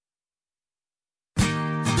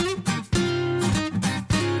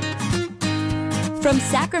From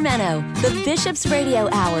Sacramento, the Bishop's Radio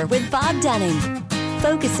Hour with Bob Dunning,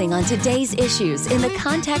 focusing on today's issues in the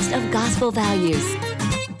context of gospel values.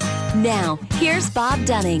 Now, here's Bob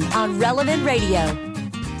Dunning on Relevant Radio.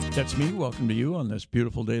 That's me. Welcome to you on this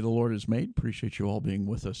beautiful day the Lord has made. Appreciate you all being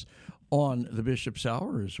with us on the Bishop's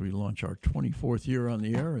Hour as we launch our 24th year on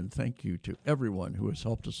the air. And thank you to everyone who has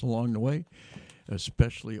helped us along the way,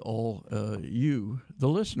 especially all you, the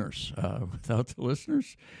listeners. Without the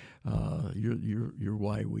listeners, you're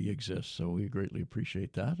why we exist. So we greatly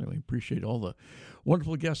appreciate that. And we appreciate all the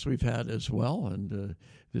wonderful guests we've had as well. And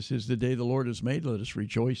this is the day the Lord has made. Let us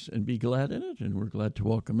rejoice and be glad in it. And we're glad to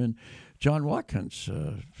welcome in John Watkins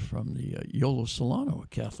from the Yolo Solano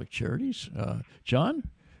Catholic Charities. John,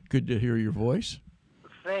 good to hear your voice.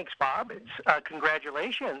 Thanks, Bob. It's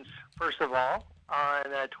congratulations, first of all, on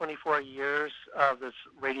 24 years of this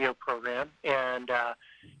radio program. And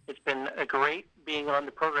it's been great being on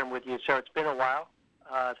the program with you. So it's been a while.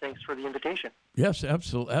 Thanks for the invitation. Yes,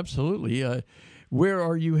 absolutely. Where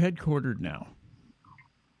are you headquartered now?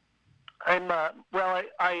 I'm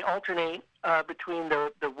I alternate between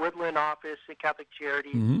the Woodland office at Catholic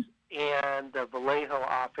Charities and the Vallejo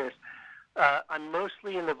office. I'm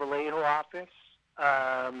mostly in the Vallejo office,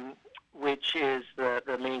 which is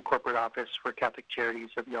the main corporate office for Catholic Charities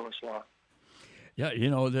of Yolo Solano. Yeah, you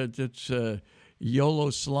know, that's Yolo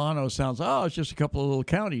Solano sounds, it's just a couple of little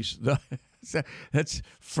counties. That's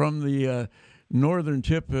from the northern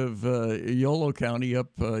tip of Yolo County up,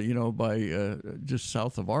 by just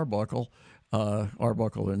south of Arbuckle.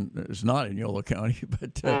 Arbuckle is not in Yolo County,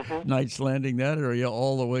 but Knights Landing, that area,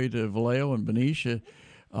 all the way to Vallejo and Benicia,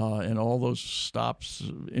 and all those stops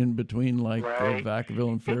in between, like Vacaville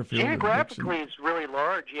and Fairfield. Geographically, it's really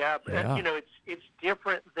large, yeah. It's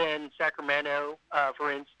different than Sacramento,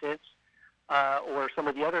 for instance, or some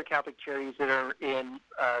of the other Catholic charities that are in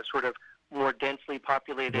sort of more densely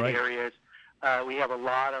populated areas. We have a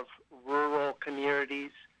lot of rural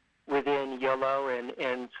communities within Yolo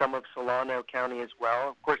and some of Solano County as well.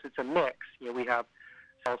 Of course, it's a mix. We have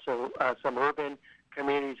also some urban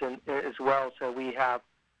communities as well, so we have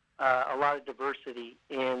a lot of diversity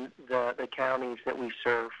in the counties that we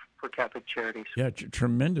serve for Catholic Charities. Yeah,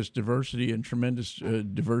 tremendous diversity and tremendous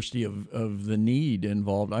diversity of the need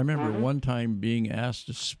involved. I remember one time being asked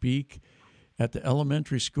to speak at the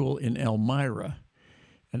elementary school in Elmira,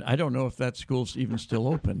 and I don't know if that school's even still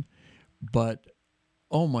open, but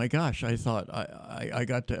oh my gosh, I thought I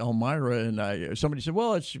got to Elmira and somebody said,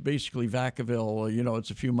 well, it's basically Vacaville,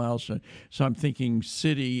 it's a few miles. So I'm thinking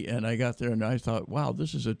city, and I got there and I thought, wow,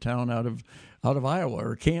 this is a town out of Iowa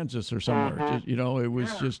or Kansas or somewhere. Just, it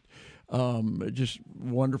was just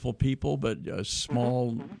wonderful people, but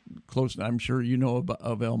small, close. I'm sure you know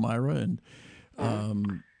of Elmira, and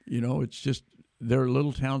it's just there are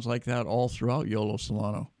little towns like that all throughout Yolo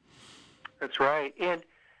Solano. That's right, and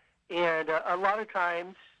a lot of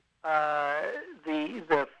times,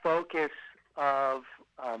 the focus of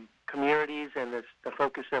communities and the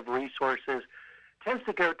focus of resources tends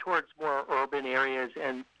to go towards more urban areas,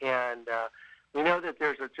 and we know that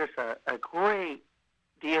there's just a great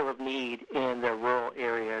deal of need in the rural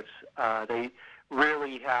areas. They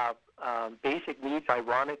really have basic needs.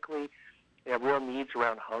 Ironically, they have real needs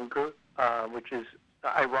around hunger, which is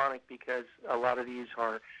ironic because a lot of these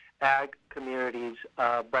are ag communities,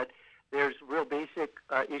 but there's real basic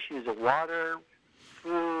issues of water,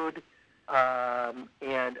 food,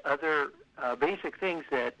 and other basic things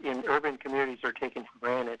that in urban communities are taken for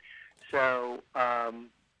granted. So,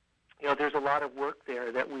 there's a lot of work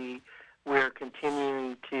there that we're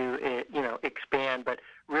continuing to, expand, but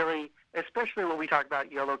really, especially when we talk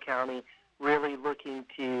about Yolo County, really looking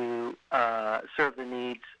to serve the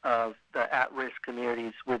needs of the at-risk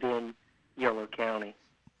communities within Yolo County.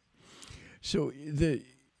 So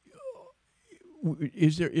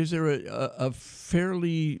is there a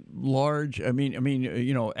fairly large? I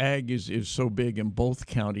mean, ag is so big in both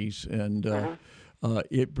counties, and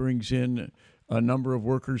it brings in a number of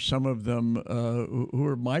workers. Some of them who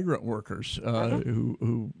are migrant workers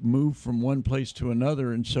who move from one place to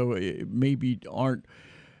another, and so maybe aren't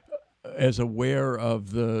as aware of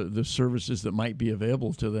the services that might be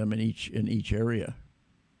available to them in each area.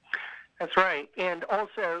 That's right. And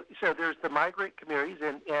also, so there's the migrant communities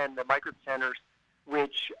and the migrant centers,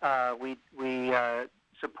 which we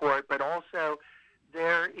support, but also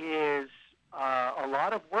there is a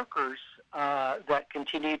lot of workers that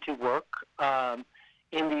continue to work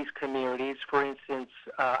in these communities. For instance,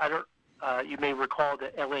 you may recall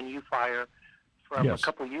the LNU fire from a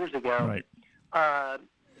couple of years ago. Right.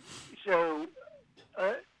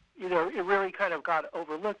 It really kind of got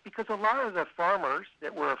overlooked because a lot of the farmers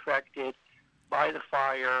that were affected by the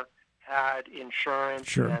fire had insurance,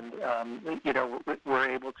 Sure. and were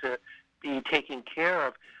able to be taken care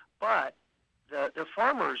of. But the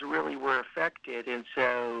farmers really were affected, and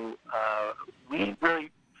so we really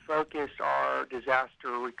focused our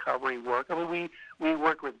disaster recovery work. I mean, we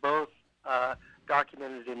work with both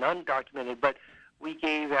documented and undocumented, but we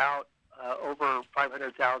gave out over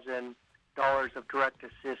 $500,000 of direct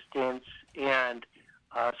assistance and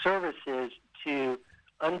services to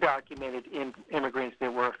undocumented immigrants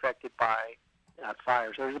that were affected by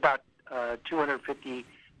fire. So there's about 250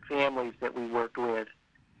 families that we worked with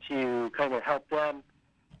to kind of help them,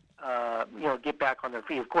 get back on their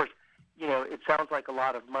feet. Of course, it sounds like a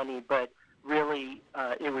lot of money, but really,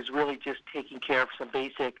 it was really just taking care of some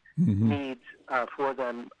basic needs for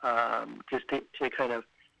them, just to kind of,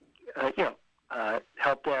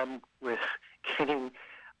 help them with getting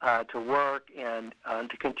to work and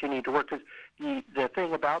to continue to work. Because the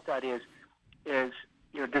thing about that is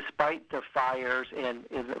despite the fires and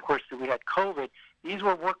of course we had COVID, these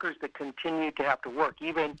were workers that continued to have to work.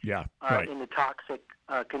 Even in the toxic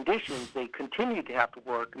conditions, they continued to have to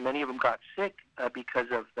work. Many of them got sick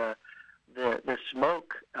because of the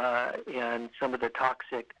smoke and some of the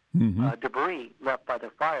toxic debris left by the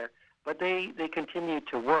fire. But they continued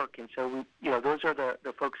to work, and so those are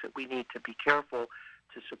the folks that we need to be careful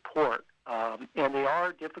to support. And they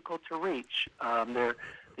are difficult to reach.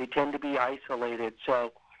 They tend to be isolated,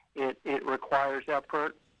 so it requires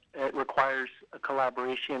effort. It requires a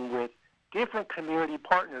collaboration with different community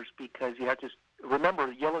partners, because you have to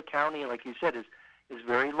remember Yolo County, like you said, is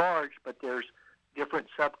very large, but there's different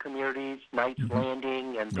sub-communities, Knights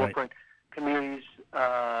Landing, and different communities,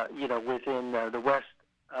 within the west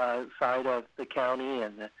side of the county,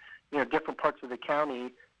 and different parts of the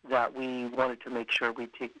county that we wanted to make sure we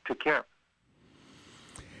took care of.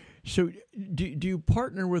 So, do you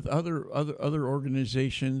partner with other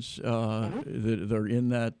organizations that are in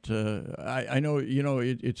that? I know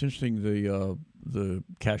it's interesting. The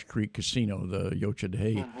Cache Creek Casino, the Yocha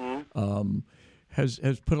Day,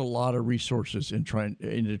 has put a lot of resources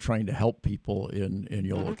into trying to help people in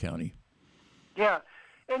Yolo County. Yeah,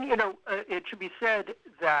 and it should be said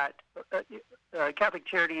that Catholic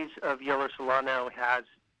Charities of Yolo Solano has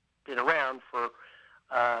been around for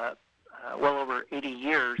well over 80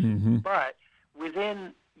 years, but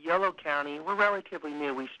within Yolo County, we're relatively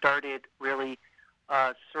new. We started really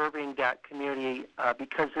serving that community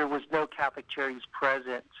because there was no Catholic Charities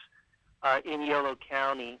presence in Yolo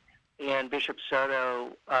County, and Bishop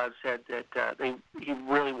Soto said that he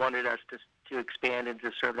really wanted us to expand and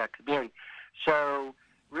to serve that community. So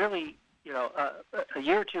really, a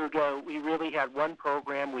year or two ago, we really had one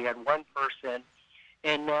program, we had one person,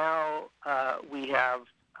 and now we have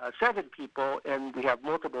 7 people, and we have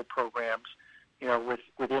multiple programs,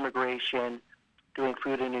 with immigration, doing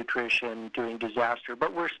food and nutrition, doing disaster.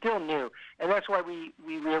 But we're still new, and that's why we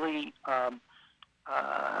really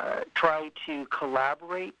try to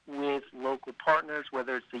collaborate with local partners,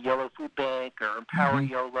 whether it's the Yolo Food Bank or Empower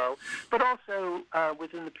Yolo, but also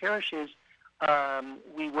within the parishes.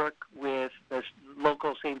 We work with the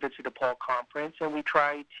local St. Vincent de Paul Conference, and we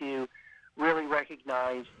try to really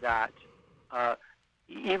recognize that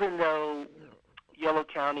even though Yolo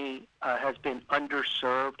County has been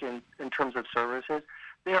underserved in terms of services,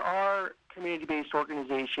 there are community-based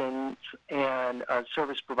organizations and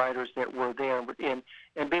service providers that were there.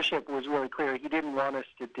 And Bishop was really clear. He didn't want us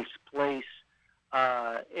to displace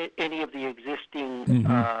any of the existing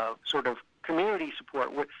sort of community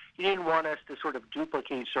support. He didn't want us to sort of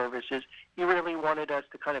duplicate services. He really wanted us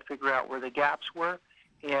to kind of figure out where the gaps were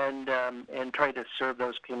and try to serve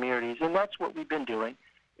those communities. And that's what we've been doing.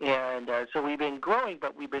 And so we've been growing,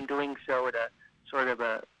 but we've been doing so at a sort of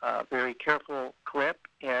a very careful clip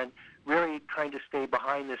and really trying to stay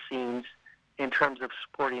behind the scenes in terms of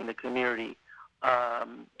supporting the community,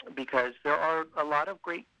 because there are a lot of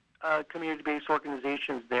great community-based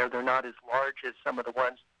organizations there. They're not as large as some of the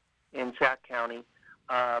ones in Sac County,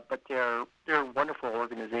 but they're wonderful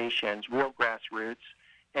organizations, real grassroots,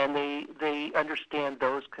 and they understand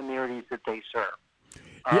those communities that they serve.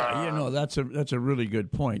 Yeah, that's a really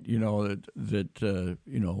good point. You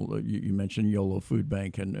mentioned Yolo Food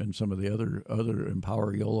Bank and some of the other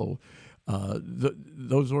Empower Yolo.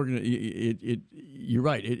 You're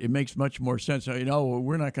right. It makes much more sense.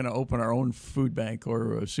 We're not going to open our own food bank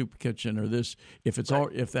or a soup kitchen or this if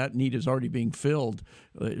if that need is already being filled.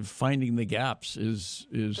 Finding the gaps is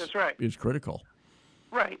critical.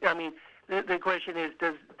 Right. I mean, the question is,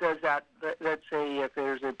 does that, let's say if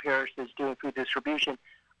there's a parish that's doing food distribution,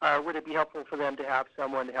 would it be helpful for them to have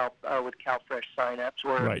someone help with CalFresh signups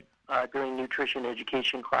or Right. Doing nutrition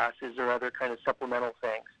education classes or other kind of supplemental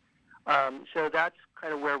things? So that's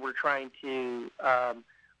kind of where we're trying to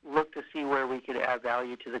look to see where we could add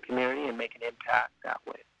value to the community and make an impact that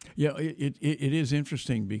way. Yeah, it is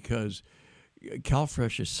interesting because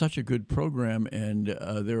CalFresh is such a good program, and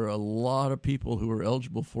there are a lot of people who are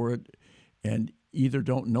eligible for it and either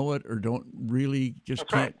don't know it or don't really just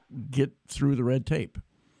can't get through the red tape.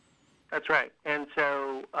 That's right. And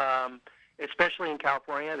so, especially in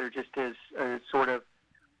California, there just is a sort of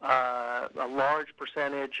a large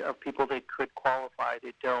percentage of people that could qualify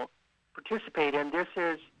that don't participate. And this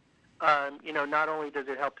is, not only does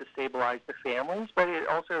it help to stabilize the families, but it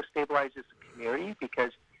also stabilizes the community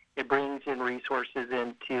because it brings in resources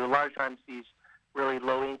into a lot of times these really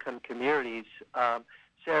low-income communities.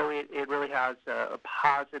 So it really has a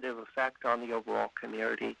positive effect on the overall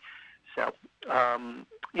community. So,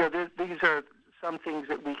 these are some things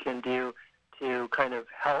that we can do to kind of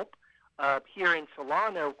help. Here in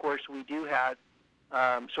Solano, of course, we do have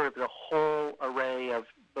sort of the whole array of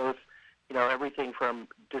both, everything from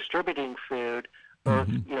distributing food, both,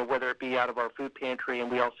 whether it be out of our food pantry,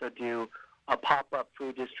 and we also do pop-up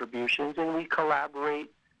food distributions, and we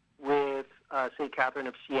collaborate with St. Catherine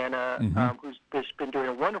of Siena, who's just been doing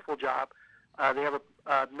a wonderful job. They have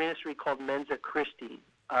a ministry called Mensa Christi,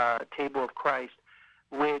 Table of Christ,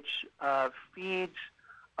 which feeds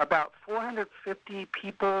about 450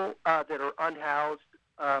 people that are unhoused,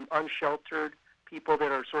 unsheltered, people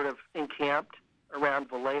that are sort of encamped around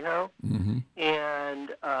Vallejo. And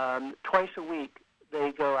twice a week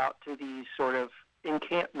they go out to these sort of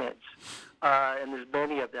encampments, and there's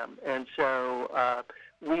many of them. And so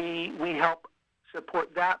we help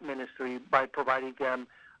support that ministry by providing them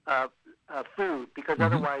food, because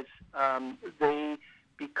otherwise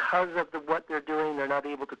because of what they're doing, they're not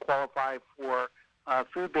able to qualify for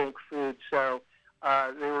food bank food. So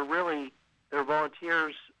their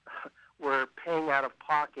volunteers were paying out of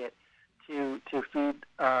pocket to feed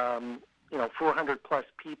 400 plus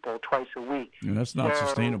people twice a week. And that's not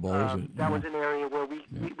sustainable, is it? That was an area where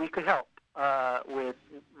we could help with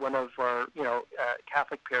one of our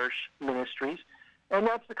Catholic parish ministries, and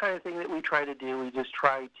that's the kind of thing that we try to do.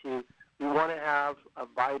 We want to have a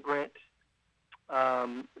vibrant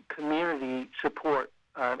community support,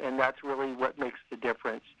 and that's really what makes the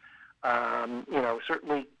difference.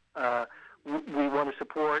 Certainly we want to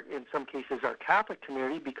support, in some cases, our Catholic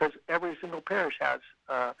community because every single parish has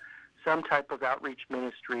some type of outreach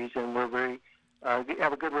ministries, and we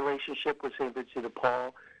have a good relationship with St. Vincent de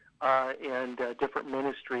Paul and different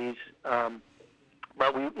ministries.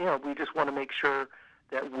 But we just want to make sure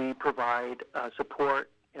that we provide support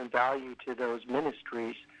and value to those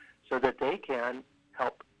ministries so that they can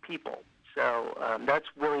help people. So that's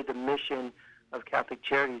really the mission of Catholic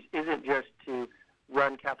Charities, isn't just to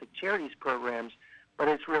run Catholic Charities programs, but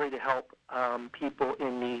it's really to help people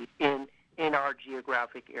in need in our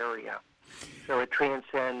geographic area. So it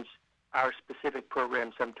transcends our specific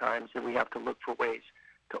program sometimes, and we have to look for ways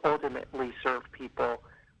to ultimately serve people,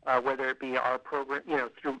 whether it be our program,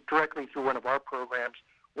 directly through one of our programs,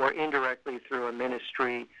 or indirectly through a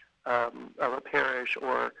ministry of a parish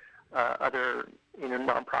or other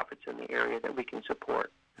nonprofits in the area that we can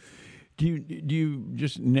support. Do you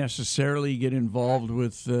just necessarily get involved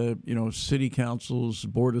with city councils,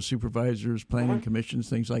 board of supervisors, planning commissions,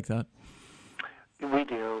 things like that? We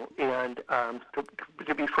do, and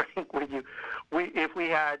to be frank with you, if we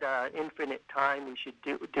had infinite time, we should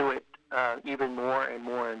do it even more and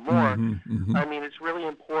more and more. I mean, it's really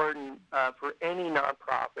important for any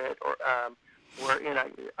nonprofit or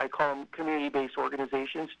I call them community-based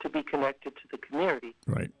organizations to be connected to the community.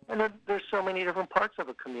 Right. And there's so many different parts of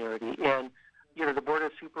a community, and the board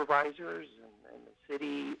of supervisors and the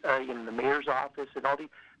city, the mayor's office, and all these.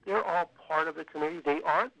 They're all part of the community. They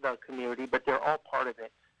aren't the community, but they're all part of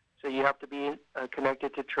it. So you have to be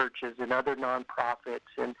connected to churches and other nonprofits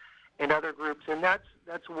and other groups. And that's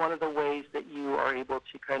one of the ways that you are able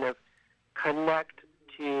to kind of connect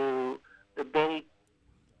to the many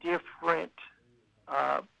different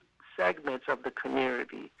segments of the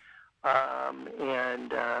community.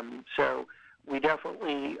 So we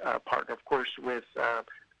definitely partner, of course, with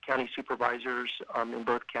county supervisors in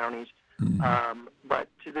both counties. But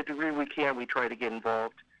to the degree we can, we try to get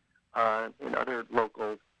involved in other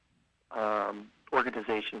local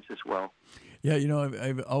organizations as well. Yeah,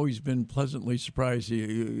 I've always been pleasantly surprised.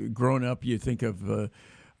 Growing up, you think of, the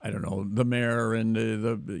mayor and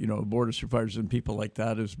the board of supervisors and people like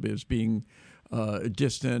that as being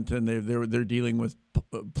distant, and they're dealing with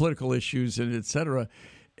political issues and et cetera.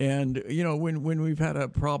 And, when we've had a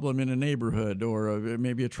problem in a neighborhood or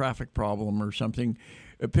maybe a traffic problem or something,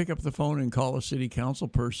 pick up the phone and call a city council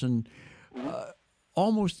person.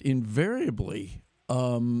 Almost invariably,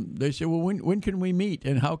 they say, well, when can we meet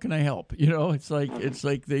and how can I help? It's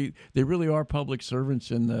like they really are public servants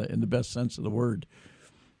in the best sense of the word.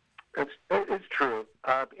 It's true.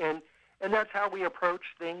 And that's how we approach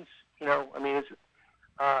things.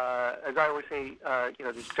 As I always say,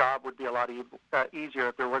 this job would be a lot easier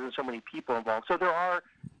if there wasn't so many people involved. So there are,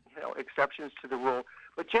 exceptions to the rule.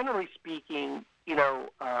 But generally speaking,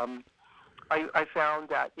 I found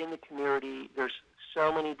that in the community, there's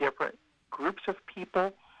so many different groups of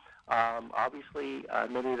people. Obviously,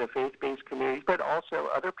 many of the faith-based communities, but also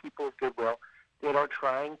other people of goodwill that are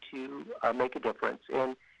trying to make a difference.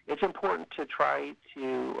 And it's important to try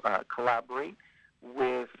to collaborate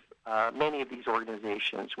with many of these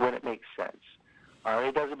organizations when it makes sense.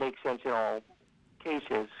 It doesn't make sense in all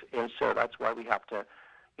cases, and so that's why we have to,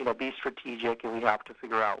 be strategic, and we have to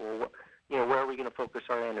figure out, where are we going to focus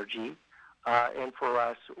our energy? And for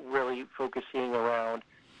us, really focusing around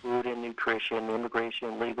food and nutrition,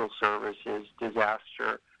 immigration, legal services,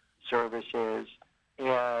 disaster services,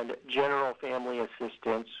 and general family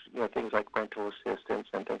assistance, things like rental assistance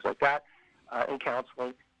and things like that, and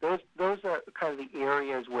counseling. Those are kind of the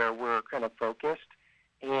areas where we're kind of focused,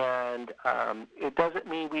 and it doesn't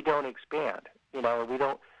mean we don't expand. We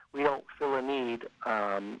don't fill a need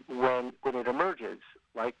when it emerges,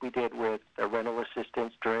 like we did with the rental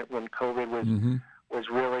assistance when COVID was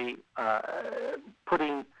really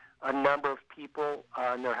putting a number of people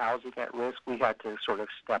in their housing at risk. We had to sort of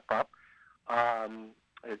step up.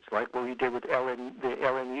 It's like what we did with the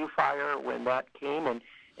LNU fire when that came, and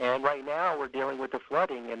right now we're dealing with the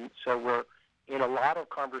flooding, and so we're in a lot of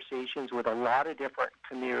conversations with a lot of different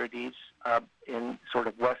communities in sort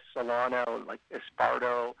of West Solano, like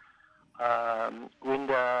Esparto,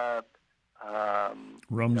 Gwynda,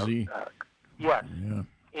 Rumsey. Yes. Yeah.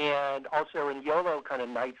 And also in Yolo, kind of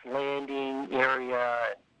Knights Landing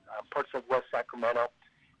area, parts of West Sacramento.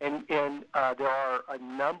 And there are a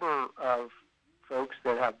number of folks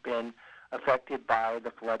that have been affected by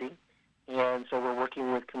the flooding. And so we're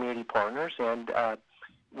working with community partners, and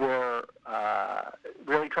we're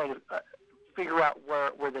really trying to figure out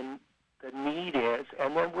where the need is,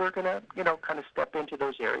 and then we're going to, kind of step into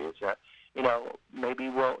those areas. Maybe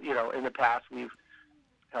we'll, in the past we've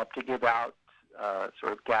helped to give out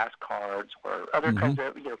sort of gas cards or other kinds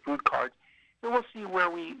of, food cards. And we'll see where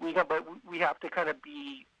we go, but we have to kind of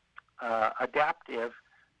be adaptive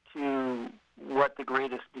to what the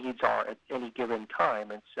greatest needs are at any given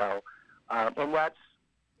time. And so, and that's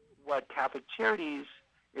what Catholic Charities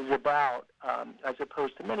is about, as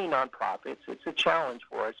opposed to many nonprofits. It's a challenge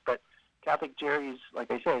for us, but Catholic Charities, like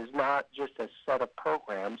I said, is not just a set of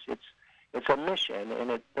programs. It's a mission,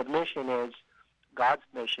 and the mission is God's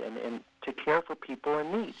mission, and to care for people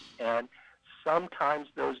in need. And sometimes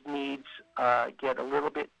those needs get a little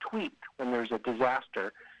bit tweaked when there's a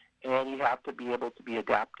disaster, and you have to be able to be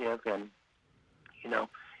adaptive and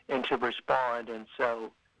to respond. And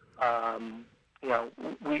so,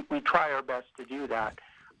 we try our best to do that,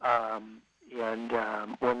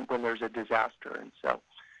 when there's a disaster. And so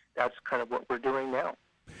that's kind of what we're doing now.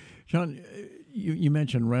 John, you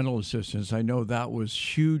mentioned rental assistance. I know that was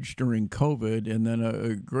huge during COVID, and then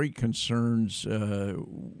a great concerns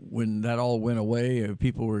when that all went away.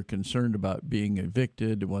 People were concerned about being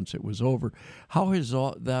evicted once it was over. How is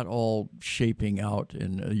that all shaping out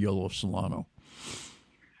in Yolo Solano?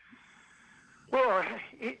 Well,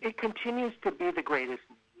 it continues to be the greatest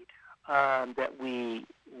need that we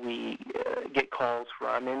get calls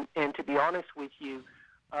from, and to be honest with you,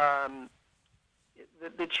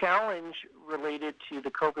 the challenge related to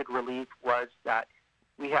the COVID relief was that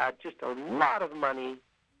we had just a lot of money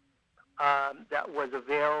that was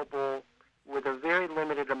available with a very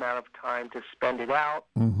limited amount of time to spend it out,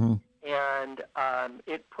 and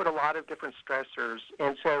it put a lot of different stressors.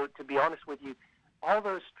 And so, to be honest with you, all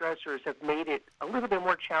those stressors have made it a little bit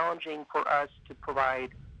more challenging for us to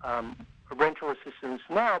provide rental assistance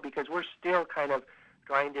now, because we're still kind of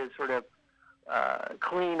trying to sort of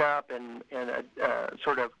clean up and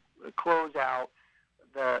sort of close out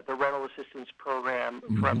the rental assistance program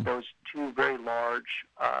from those two very large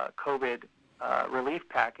COVID relief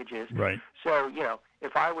packages. Right. So,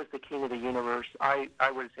 if I was the king of the universe, I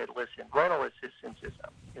would have said, listen, rental assistance is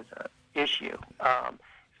an issue.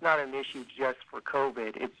 It's not an issue just for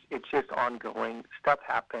COVID. It's just ongoing. Stuff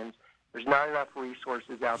happens. There's not enough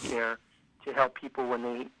resources out there to help people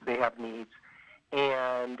when they have needs.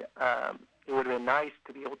 And it would have been nice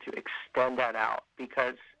to be able to extend that out,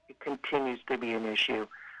 because it continues to be an issue.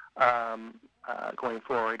 going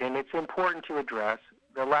forward. And it's important to address.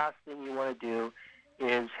 The last thing you want to do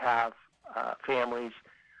is have families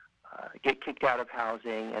get kicked out of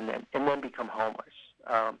housing and then become homeless,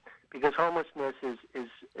 because homelessness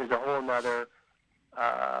is a whole nother.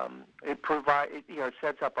 It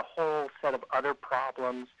sets up a whole set of other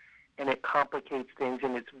problems, and it complicates things,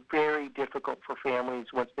 and it's very difficult for families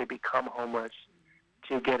once they become homeless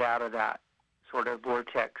to get out of that sort of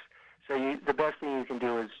vortex. So the best thing you can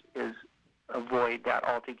do is avoid that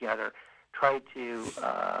altogether. Try to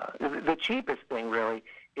the cheapest thing really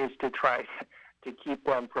is to try to keep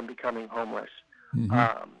them from becoming homeless.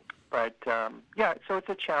 Mm-hmm. So it's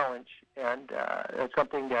a challenge, and it's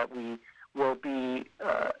something that we will be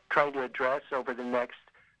trying to address over the next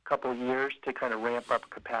couple of years to kind of ramp up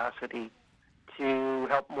capacity to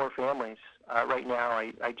help more families. Right now,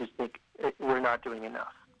 I just think we're not doing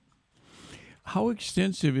enough. How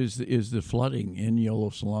extensive is the flooding in Yolo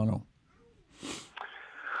Solano?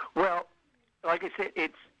 Well, like I said,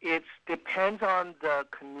 it depends on the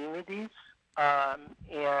communities.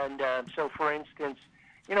 So, for instance,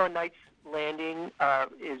 Knights Landing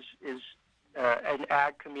is an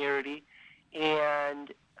ag community,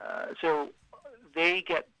 and so they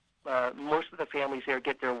get most of the families there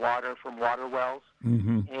get their water from water wells.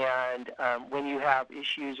 Mm-hmm. And when you have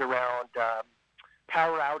issues around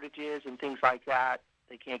power outages and things like that,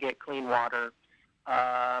 they can't get clean water,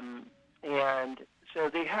 and so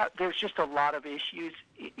there's just a lot of issues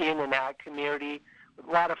in an ag community, with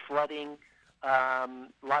a lot of flooding, a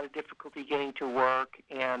lot of difficulty getting to work,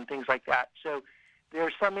 and things like that. So there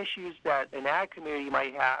are some issues that an ag community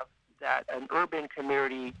might have that an urban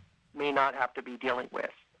community may not have to be dealing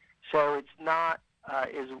with. So it's not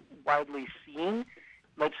as widely seen.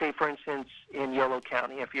 Let's say, for instance, in Yolo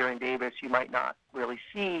County, if you're in Davis, you might not really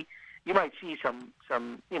see. You might see some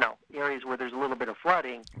areas where there's a little bit of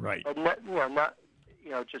flooding, right? But not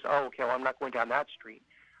just I'm not going down that street.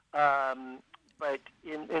 But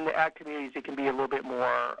in the ag communities, it can be a little bit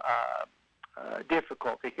more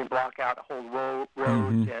difficult. They can block out whole roads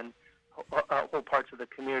mm-hmm. and whole parts of the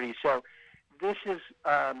community. So this is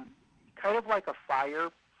kind of like a fire.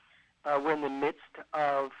 We're in the midst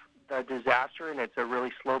of the disaster, and it's a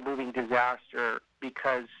really slow-moving disaster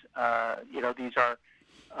because these are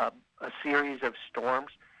a series of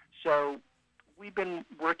storms. So we've been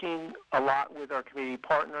working a lot with our community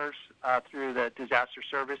partners through the disaster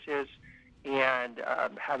services, and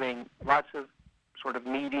having lots of sort of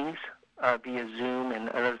meetings via Zoom and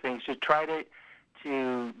other things to try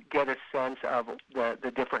to get a sense of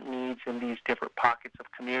the different needs in these different pockets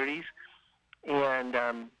of communities. And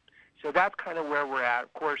so that's kind of where we're at.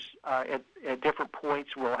 Of course, at different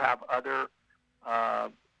points, we'll have other,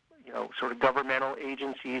 sort of governmental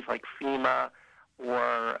agencies like FEMA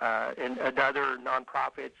and other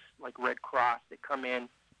nonprofits like Red Cross that come in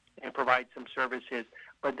and provide some services.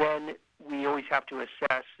 But then we always have to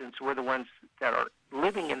assess, since we're the ones that are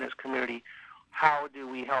living in this community, how do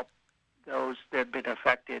we help those that have been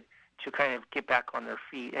affected to kind of get back on their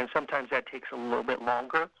feet? And sometimes that takes a little bit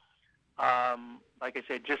longer. Like I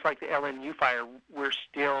said, just like the LNU fire, we're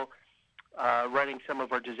still running some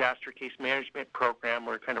of our disaster case management program.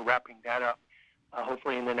 We're kind of wrapping that up,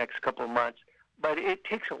 hopefully in the next couple of months. But it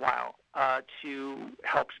takes a while to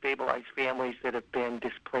help stabilize families that have been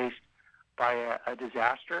displaced by a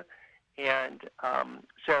disaster. And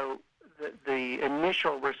so the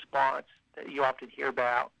initial response that you often hear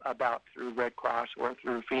about through Red Cross or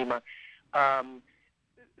through FEMA,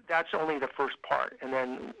 that's only the first part. And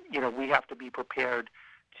then, we have to be prepared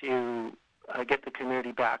to get the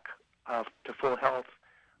community back to full health.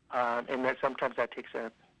 And that sometimes that takes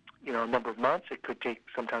a number of months. It could take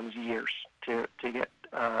sometimes years to get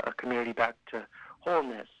a community back to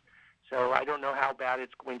wholeness. So I don't know how bad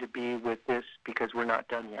it's going to be with this because we're not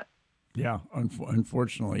done yet. Yeah,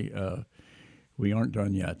 unfortunately, we aren't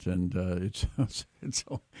done yet, and it's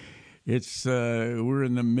we're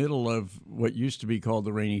in the middle of what used to be called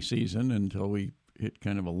the rainy season until we hit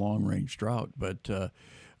kind of a long-range drought. But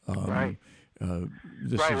right.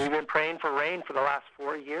 We've been praying for rain for the last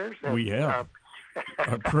 4 years. And, we have.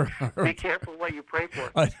 Be careful what you pray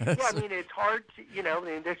for. It's hard to,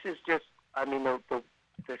 this is just,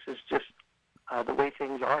 this is just the way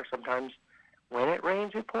things are. Sometimes when it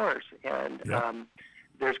rains, it pours, and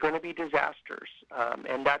there's going to be disasters,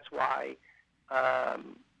 and that's why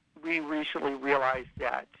we recently realized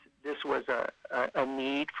that this was a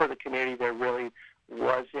need for the community. There really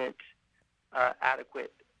wasn't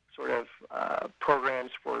adequate sort of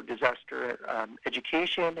programs for disaster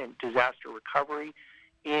education and disaster recovery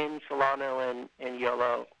in Solano and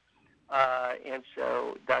Yolo. And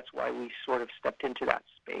so that's why we sort of stepped into that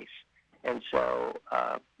space. And so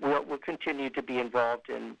we'll continue to be involved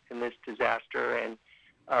in this disaster, and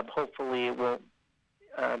hopefully it won't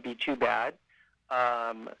be too bad.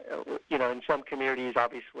 In some communities,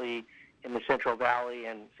 obviously, in the Central Valley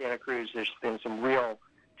and Santa Cruz, there's been some real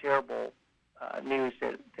terrible news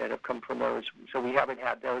that have come from those. So we haven't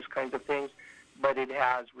had those kinds of things, but it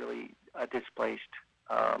has really displaced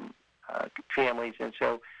families. And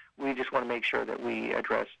so we just want to make sure that we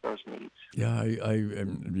address those needs. Yeah,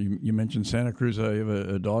 you mentioned Santa Cruz. I have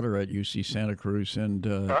a daughter at UC Santa Cruz, and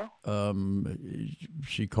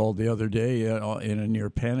she called the other day in a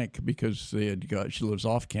near panic because she lives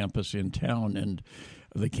off campus in town, and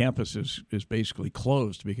the campus is basically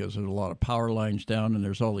closed because there's a lot of power lines down, and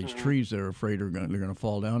there's all these trees they're afraid they're going to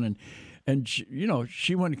fall down. And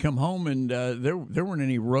she wanted to come home, and there weren't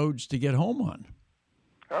any roads to get home on.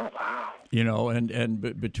 Oh, wow. And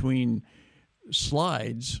between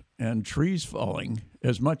slides and trees falling,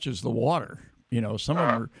 as much as the water, some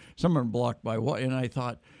of them are blocked by water. And I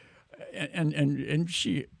thought, and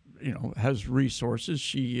she, has resources.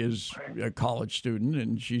 She is a college student,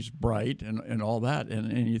 and she's bright and all that.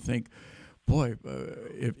 And you think, boy,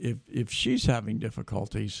 if she's having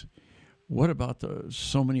difficulties, what about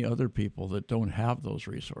so many other people that don't have those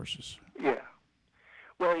resources? Yeah.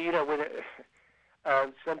 Well,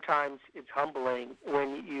 sometimes it's humbling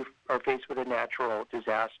when you are faced with a natural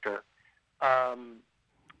disaster.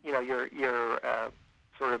 Your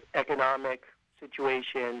sort of economic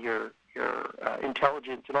situation, your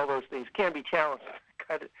intelligence, and all those things can be challenged.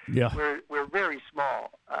 Yeah. We're very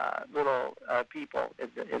small, little people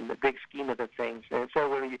in the big scheme of the things, and so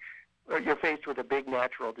when you're faced with a big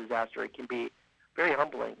natural disaster, it can be very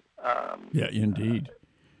humbling. Yeah, indeed.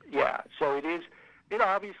 So it is.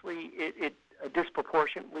 Obviously, it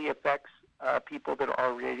disproportionately affects people that are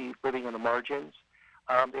already living on the margins.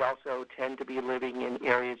 They also tend to be living in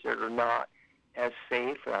areas that are not as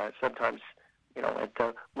safe. Sometimes, at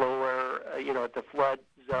the lower, at the flood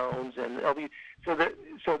zones, and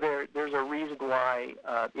there's a reason why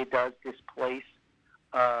it does displace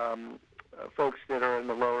folks that are in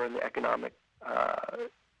the lower in the economic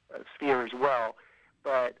sphere as well.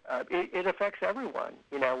 But it affects everyone.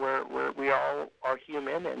 We all are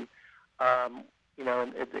human, and and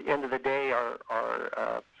at the end of the day, our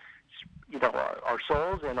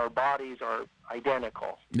souls and our bodies are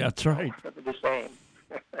identical. That's right. The same.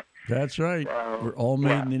 That's right. We're all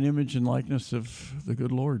made in the image and likeness of the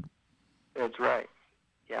good Lord. That's right.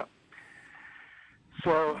 Yeah.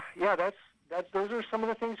 So those are some of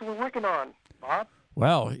the things we're working on, Bob.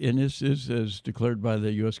 Wow, and this is, as declared by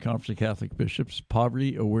the U.S. Conference of Catholic Bishops,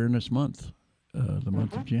 Poverty Awareness Month, the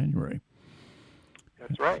month of January.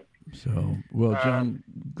 That's right. So, well, John,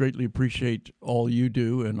 greatly appreciate all you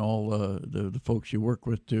do and all the folks you work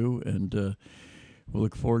with do, and we'll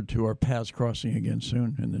look forward to our paths crossing again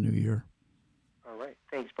soon in the new year. All right.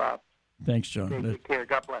 Thanks, Bob. Thanks, John. Take care.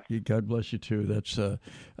 God bless. God bless you, too. That's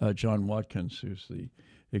John Watkins, who's the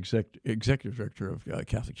Executive Director of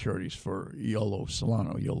Catholic Charities for Yolo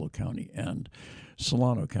County, and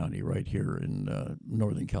Solano County right here in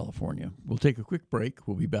Northern California. We'll take a quick break.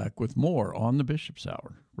 We'll be back with more on the Bishop's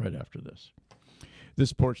Hour right after this.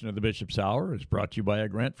 This portion of the Bishop's Hour is brought to you by a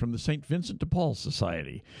grant from the St. Vincent de Paul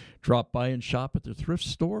Society. Drop by and shop at their thrift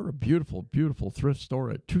store, a beautiful, beautiful thrift store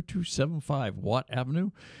at 2275 Watt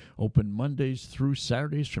Avenue. Open Mondays through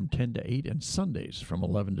Saturdays from 10 to 8 and Sundays from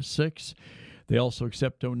 11 to 6. They also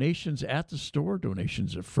accept donations at the store,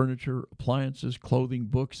 donations of furniture, appliances, clothing,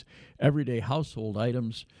 books, everyday household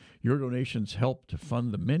items. Your donations help to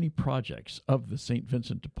fund the many projects of the St.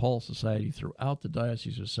 Vincent de Paul Society throughout the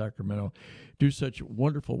Diocese of Sacramento. Do such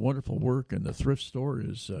wonderful, wonderful work, and the thrift store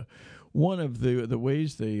is one of the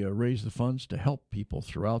ways they raise the funds to help people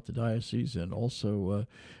throughout the diocese, and also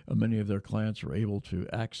many of their clients are able to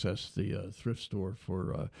access the thrift store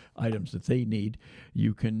for items that they need.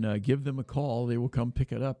 You can give them a call. They will come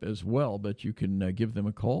pick it up as well, but you can give them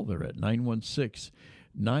a call. They're at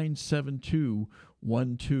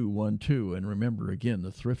 916-972-1212. And remember, again,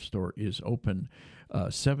 the thrift store is open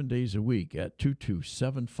 7 days a week at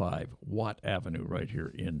 2275 Watt Avenue right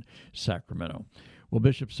here in Sacramento. Well,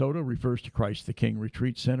 Bishop Soto refers to Christ the King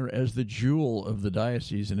Retreat Center as the jewel of the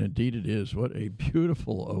diocese, and indeed it is. What a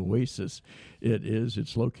beautiful oasis it is.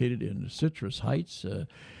 It's located in Citrus Heights,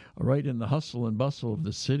 right in the hustle and bustle of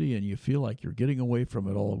the city, and you feel like you're getting away from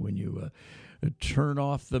it all when you turn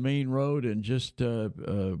off the main road and just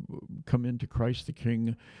come into Christ the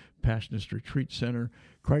King Passionist Retreat Center.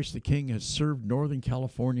 Christ the King has served Northern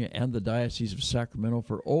California and the Diocese of Sacramento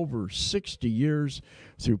for over 60 years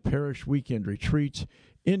through parish weekend retreats,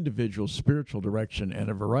 individual spiritual direction, and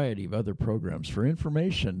a variety of other programs. For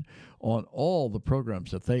information on all the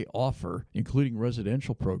programs that they offer, including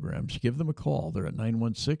residential programs, give them a call. They're at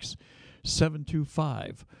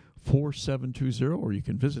 916-725-4720, or you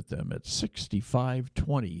can visit them at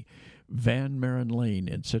 6520 Van Maren Lane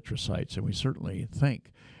in Citrus Heights. And we certainly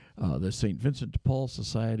thank the St. Vincent de Paul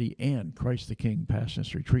Society and Christ the King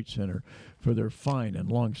Passionist Retreat Center for their fine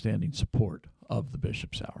and long-standing support of the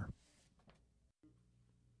Bishop's Hour.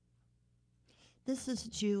 This is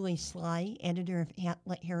Julie Sly, editor of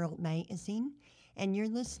Atlet Herald Magazine, and you're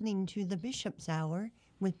listening to the Bishop's Hour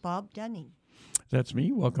with Bob Dunning. That's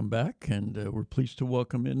me. Welcome back, and we're pleased to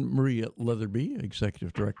welcome in Maria Leatherby,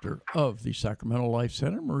 Executive Director of the Sacramento Life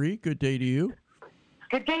Center. Marie, good day to you.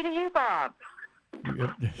 Good day to you, Bob.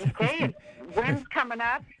 Good day. When's coming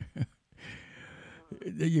up?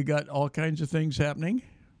 You got all kinds of things happening?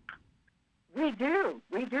 We do.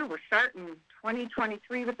 We're starting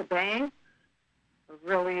 2023 with a bang.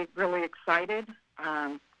 We're really excited.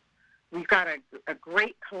 We've got a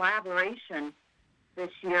great collaboration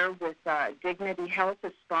this year with Dignity Health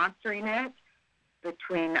is sponsoring it,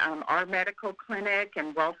 between our medical clinic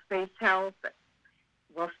and WellSpace Health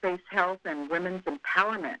and Women's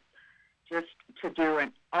Empowerment, just to do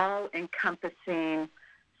an all-encompassing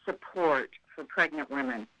support for pregnant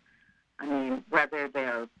women. I mean, whether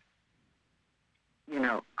they're,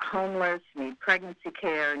 homeless, need pregnancy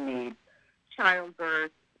care, need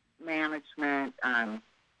childbirth management,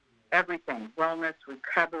 everything, wellness,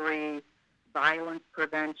 recovery, violence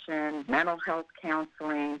prevention, mental health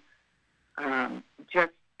counseling,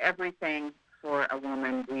 just everything for a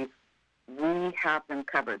woman. We have them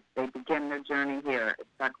covered. They begin their journey here at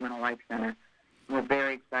Sacramento Life Center. We're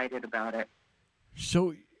very excited about it.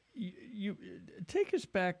 So you take us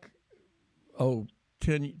back, 10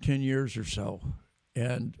 years or so,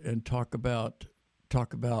 and talk about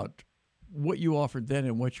what you offered then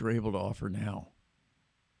and what you're able to offer now.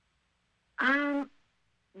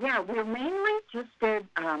 We're mainly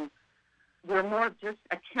we're more of just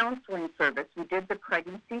a counseling service. We did the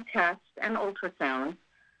pregnancy test and ultrasound.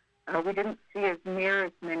 We didn't see as near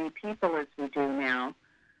as many people as we do now.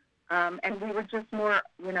 And we were just more,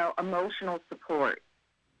 emotional support.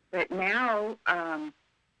 But now,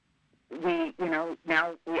 we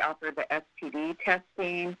offer the STD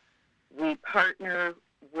testing. We partner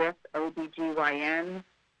with OBGYN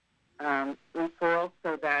referrals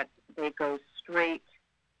so that they go straight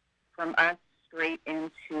from us straight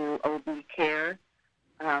into OB care.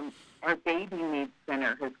 Our baby needs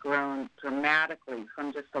center has grown dramatically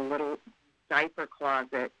from just a little diaper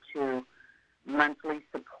closet to monthly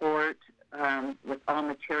support with all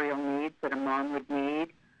material needs that a mom would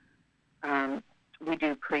need. We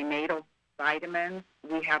do prenatal vitamins.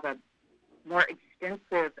 We have a more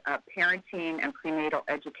extensive parenting and prenatal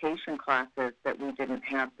education classes that we didn't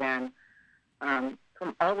have then,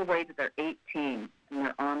 from all the way to they're 18, and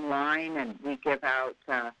they're online, and we give out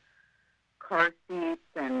car seats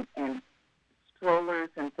and strollers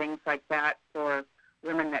and things like that for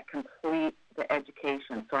women that complete the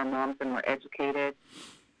education, so our moms are more educated.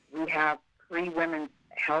 We have free women's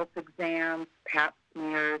health exams, pap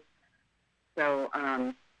smears, so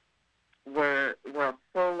we're a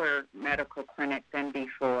fuller medical clinic than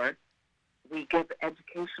before. We give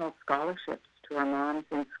educational scholarships to our moms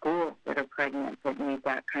in school that are pregnant that need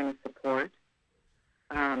that kind of support.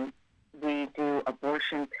 We do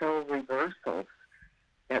abortion pill reversals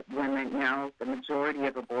that women now, the majority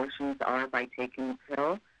of abortions are by taking the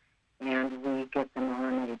pill, and we get them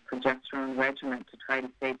on a progesterone regimen to try to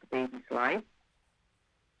save the baby's life.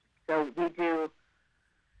 So we do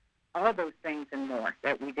all those things and more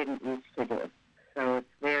that we didn't used to do. So it's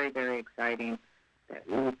very, very exciting that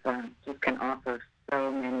we just can offer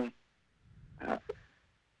so many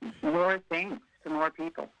more things to more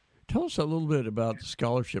people. Tell us a little bit about the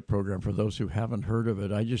scholarship program for those who haven't heard of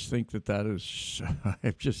it. I just think that is,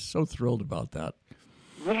 I'm just so thrilled about that.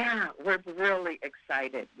 Yeah, we're really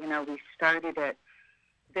excited. We started it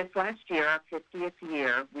this last year, our 50th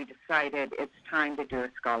year. We decided it's time to do a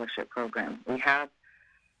scholarship program. We have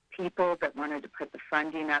people that wanted to put the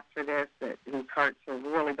funding up for this, whose hearts are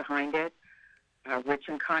really behind it. Rich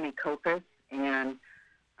and Connie Kopis and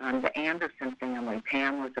the Anderson family.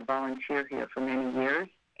 Pam was a volunteer here for many years,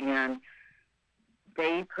 and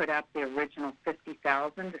they put up the original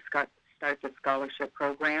 $50,000 to start the scholarship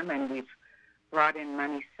program, and we've brought in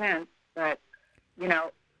money since. But, we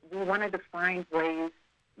wanted to find ways,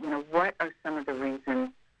 what are some of the reasons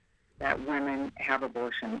that women have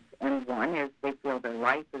abortions? And one is they feel their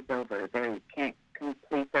life is over. They can't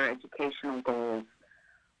complete their educational goals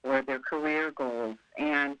or their career goals.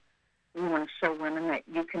 And we want to show women that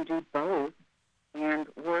you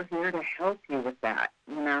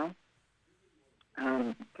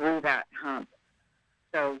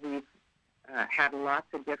we've had lots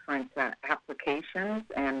of different applications,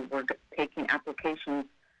 and we're taking applications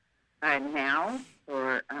now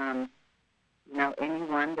for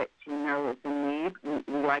anyone that is in need.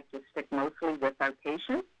 We like to stick mostly with our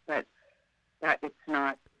patients, but that it's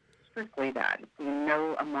not strictly that. If you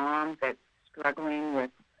know a mom that's struggling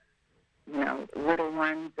with little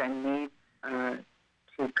ones and needs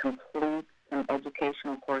to complete some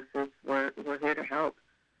educational courses, we're here to help.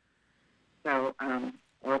 So,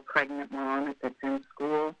 or a pregnant mom if it's in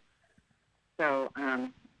school. So, so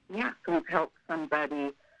we've helped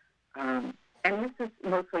somebody, and this is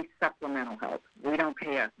mostly supplemental help. We don't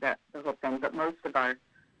pay the whole thing, but most of our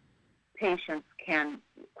patients can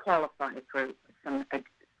qualify for some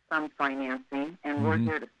financing, and we're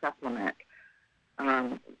here to supplement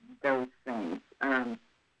those things.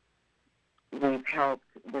 We've helped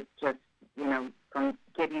with just, from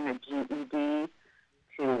getting a GED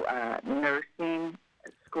to nursing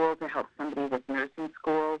school to help somebody with nursing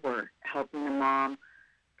school. We're helping the mom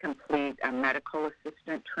complete a medical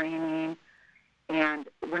assistant training. And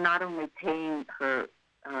we're not only paying her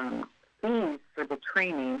fees for the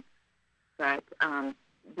training, but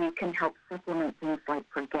we can help supplement things like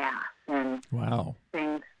for gas and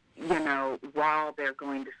things, while they're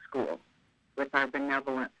going to school with our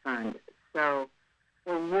benevolent fund. So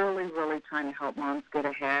we're really, really trying to help moms get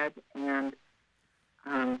ahead, and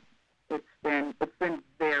it's been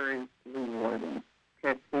very rewarding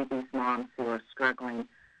to see these moms who are struggling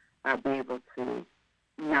be able to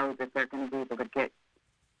know that they're going to be able to get,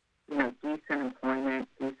 decent employment,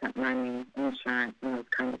 decent money, insurance, and those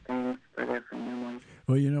kind of things for their families.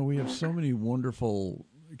 Well, we have so many wonderful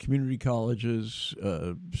community colleges,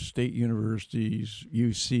 state universities,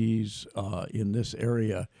 UCs in this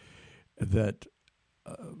area that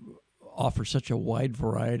offer such a wide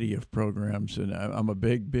variety of programs, and I'm a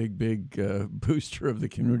big booster of the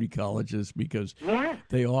community colleges because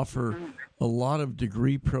they offer a lot of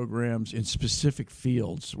degree programs in specific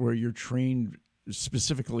fields where you're trained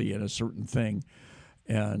specifically in a certain thing.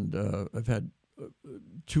 And I've had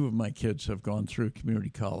two of my kids have gone through community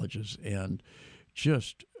colleges, and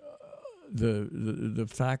just the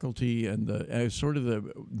faculty and the sort of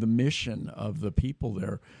the mission of the people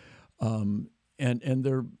there, and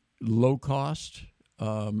they're low cost,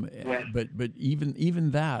 but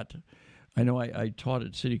even that, I know I taught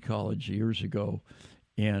at City College years ago,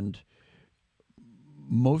 and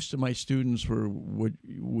most of my students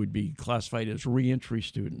would be classified as reentry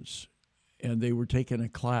students, and they were taking a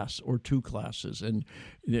class or two classes, and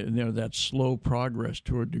that slow progress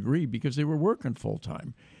to a degree because they were working full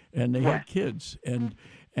time, and they had kids, and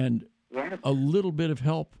a little bit of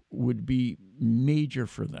help would be major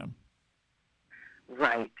for them.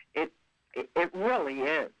 Right. It really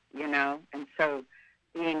is, and so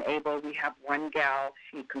being able, we have one gal,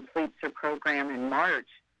 she completes her program in March.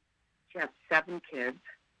 She has 7 kids,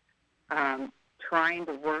 trying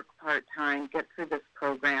to work part-time, get through this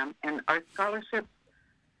program, and our scholarships,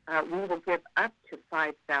 we will give up to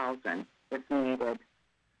 $5,000 if needed,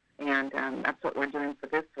 and that's what we're doing for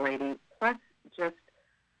this lady, plus just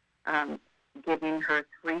giving her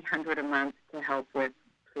 $300 a month to help with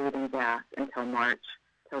food and gas until March,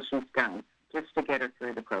 till she's done, just to get her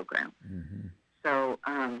through the program. Mm-hmm. So,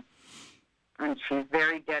 and she's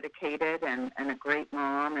very dedicated and a great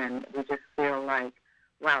mom, and we just feel like,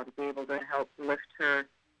 wow, to be able to help lift her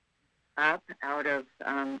up out of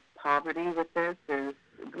poverty with this is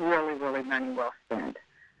really, really money well spent.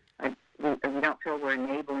 We don't feel we're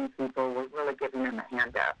enabling people. We're really giving them a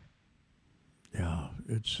hand up. Yeah,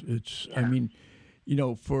 it's. Yeah. I mean,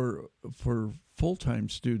 for full-time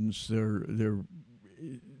students, there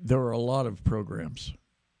are a lot of programs.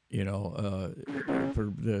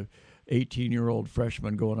 For the 18-year-old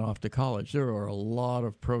freshman going off to college, there are a lot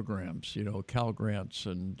of programs. Cal Grants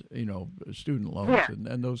and student loans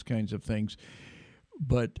and those kinds of things.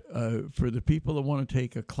 But for the people that want to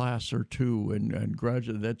take a class or two and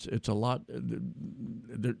graduate, it's a lot.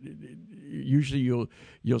 Usually,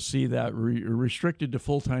 you'll see that restricted to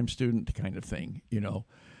full-time student kind of thing.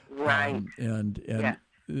 Right. And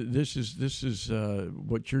this is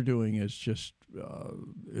what you're doing is just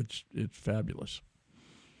it's fabulous.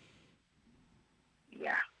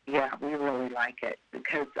 Yeah, we really like it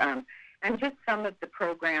because and just some of the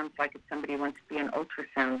programs, like if somebody wants to be an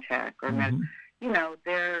ultrasound tech or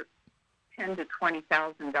they're $10,000 to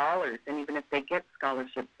 $20,000, and even if they get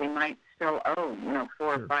scholarships, they might still owe $4,000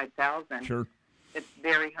 or $5,000. Sure, it's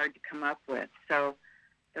very hard to come up with. So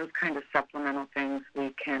those kind of supplemental things we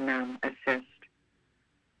can assist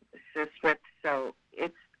with. So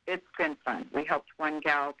it's been fun. We helped one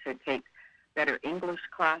gal to take better English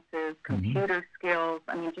classes, computer skills.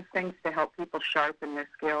 I mean, just things to help people sharpen their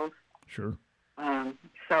skills. Sure.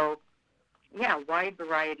 So, yeah, wide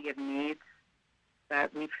variety of needs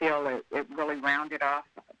that we feel it really rounded off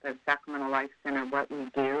the Sacramento Life Center, what we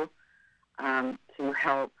do to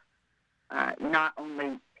help not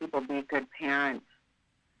only people be good parents,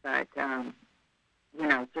 but,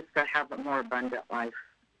 just to have a more abundant life,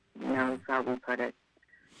 is how we put it.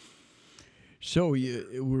 So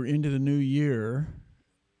we're into the new year.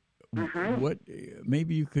 What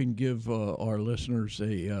maybe you can give our listeners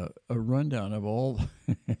a rundown of all,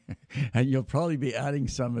 and you'll probably be adding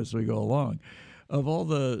some as we go along, of all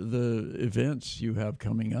the events you have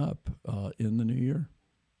coming up in the new year.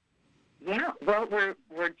 Yeah, well,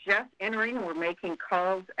 we're just entering. We're making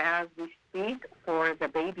calls as we speak for the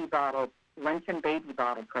Lenten baby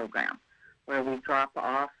bottle program, where we drop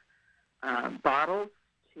off bottles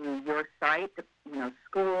to your site,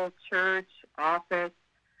 school, church, office.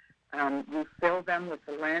 We fill them with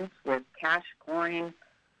the Lent with cash, coin,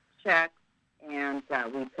 checks, and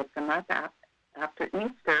we pick them up after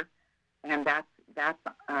Easter. And that's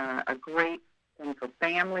a great thing for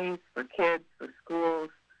families, for kids, for schools.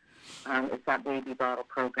 It's that baby bottle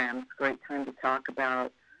program. It's a great time to talk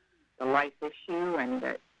about the life issue and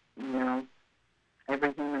that,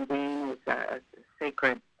 every human being is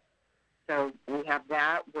sacred. So we have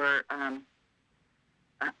that. We're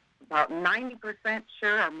about 90%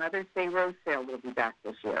 sure our Mother's Day Rose Sale will be back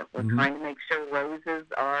this year. We're trying to make sure roses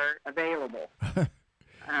are available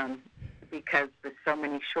because there's so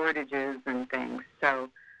many shortages and things. So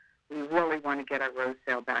we really want to get our Rose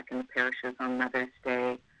Sale back in the parishes on Mother's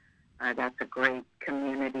Day. That's a great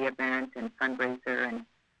community event and fundraiser,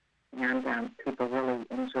 and people really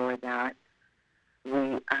enjoy that.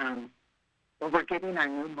 We're getting our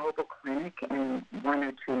new mobile clinic in 1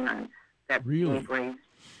 or 2 months. That really? We've raised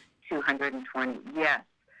 $220. Yes,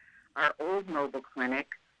 our old mobile clinic,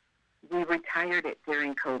 we retired it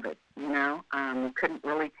during COVID. We couldn't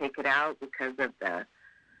really take it out because of the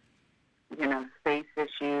space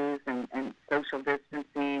issues and social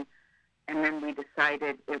distancing. And then we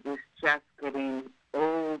decided it was just getting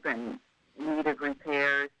old and needed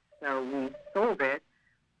repairs, so we sold it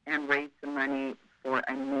and raised the money for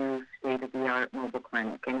a new state-of-the-art mobile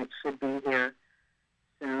clinic, and it should be here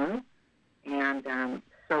soon. And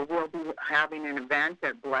so we'll be having an event,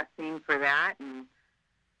 a blessing for that, and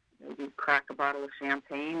maybe crack a bottle of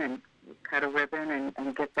champagne and cut a ribbon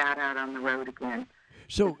and get that out on the road again.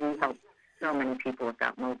 So we help so many people with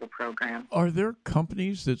that mobile program. Are there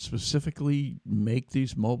companies that specifically make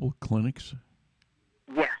these mobile clinics?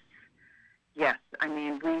 Yes. I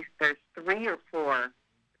mean, there's 3 or 4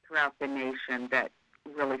 throughout the nation that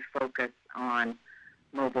really focus on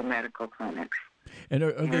mobile medical clinics. And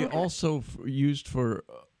are they also used for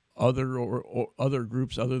other or other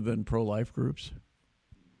groups other than pro-life groups?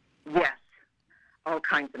 Yes, all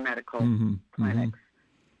kinds of medical clinics.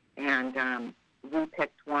 And we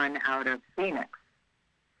picked one out of Phoenix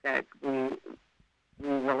that we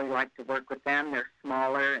really like to work with them. They're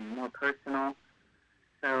smaller and more personal.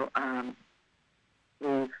 So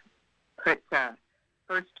we've put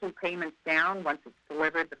first 2 payments down. Once it's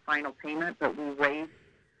delivered, the final payment, but we raised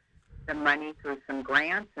the money through some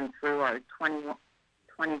grants and through our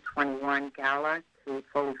 2021 gala to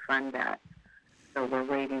fully fund that. So we're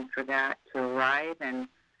waiting for that to arrive, and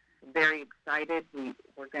very excited.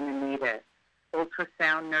 We're going to need a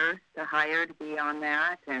ultrasound nurse to hire to be on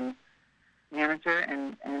that, and manager,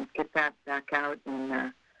 and get that back out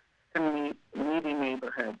in some needy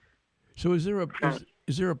neighborhoods. So is there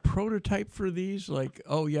a prototype for these? Like,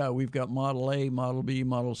 oh yeah, we've got Model A, Model B,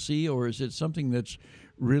 Model C, or is it something that's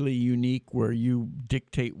really unique where you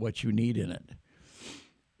dictate what you need in it?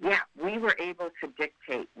 Yeah, we were able to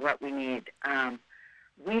dictate what we need.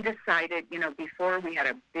 We decided, before we had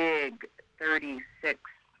a big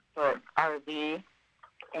 36-foot RV,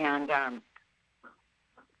 and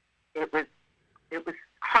it was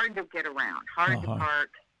hard to get around, hard to park,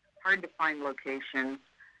 hard to find locations.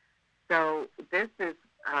 So this is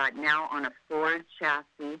now on a Ford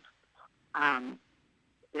chassis.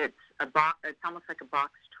 It's almost like a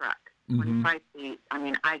box truck, 25 feet. I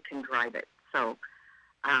mean, I can drive it. So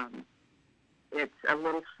it's a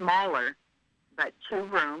little smaller, but 2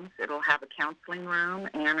 rooms. It'll have a counseling room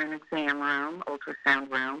and an exam room,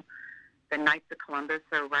 ultrasound room. The Knights of Columbus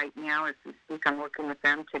are right now, as we speak, I'm working with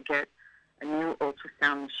them to get a new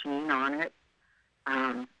ultrasound machine on it.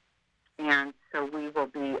 And so we will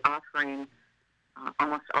be offering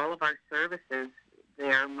almost all of our services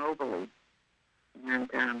there mobily.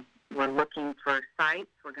 And we're looking for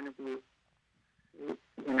sites. We're going to be,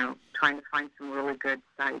 trying to find some really good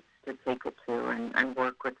sites to take it to and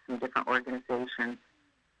work with some different organizations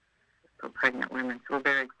for pregnant women. So we're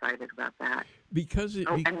very excited about that. Because it,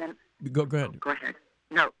 and then go ahead. Go ahead.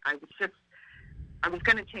 No, I was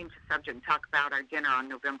going to change the subject and talk about our dinner on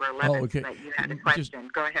November 11th, Oh, okay. but you had a question.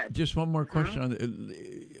 Go ahead. Just one more question on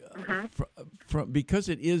because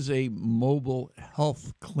it is a mobile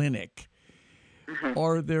health clinic.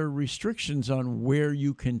 Are there restrictions on where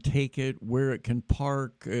you can take it, where it can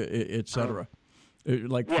park, et cetera?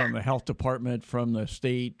 Like from the health department, from the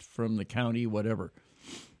state, from the county, whatever?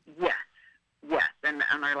 Yes, and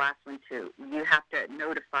on our last one too. You have to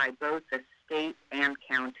notify both the state and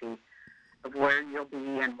county of where you'll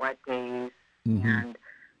be and what days, and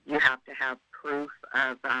you have to have proof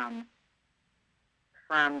of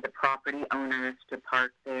from the property owners to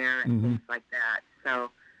park there and things like that.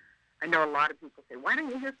 So I know a lot of people say, why don't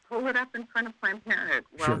you just pull it up in front of Planned Parenthood?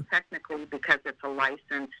 Well, technically, because it's a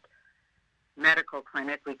licensed medical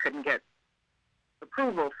clinic, we couldn't get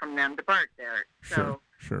approval from them to park there. So,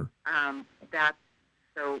 so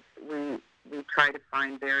we try to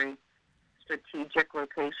find very strategic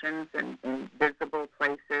locations and visible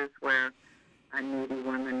places where a needy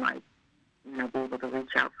woman might, be able to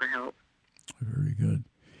reach out for help. Very good.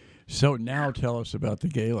 So now tell us about the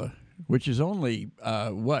gala, which is only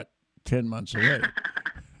 10 months away.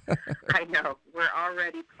 I know. We're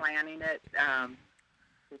already planning it.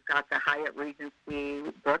 We've got the Hyatt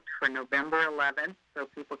Regency booked for November 11th, so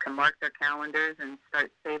people can mark their calendars and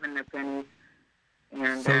start saving their pennies.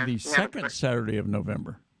 And, so the second Saturday of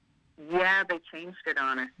November. Yeah, they changed it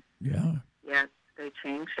on us. Yeah. Yes, they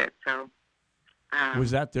changed it. So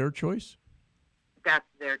was that their choice? That's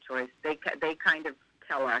their choice. They kind of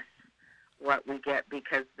tell us what we get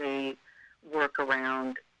because they work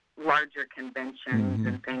around larger conventions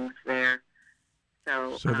and things there.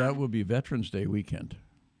 So that will be Veterans Day weekend.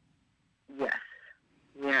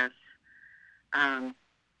 Yes.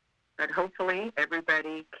 But hopefully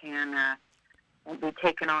everybody won't be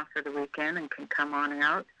taken off for the weekend and can come on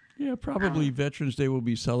out. Yeah, probably Veterans Day will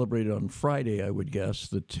be celebrated on Friday, I would guess,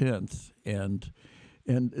 the 10th, and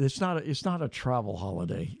it's not a travel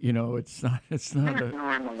holiday. It's not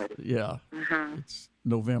normally. Yeah. It's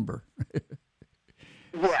November.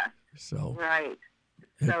 Yeah. So right.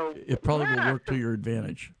 So it probably will work to your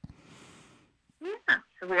advantage. Yeah.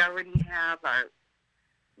 So we already have our,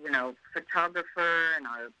 photographer and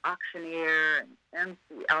our auctioneer and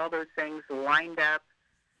MC, all those things lined up.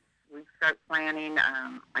 We start planning.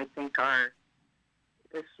 I think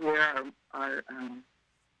this year our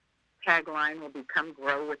tagline will be "Come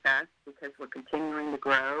Grow with Us" because we're continuing to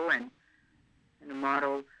grow, and the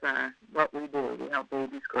model's what we do. We help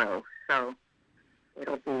babies grow. So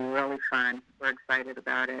it'll be really fun. We're excited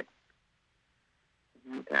about it.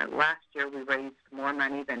 And last year we raised more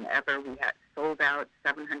money than ever. We had sold out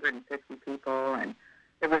 750 people, and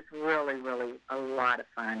it was really, really a lot of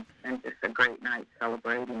fun and just a great night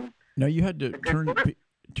celebrating. Now you had to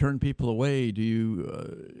turn people away. Do you?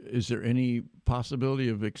 Is there any possibility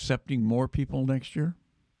of accepting more people next year?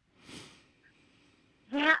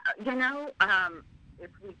 Yeah, if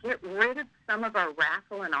we get rid of some of our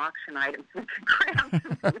raffle and auction items, we can grab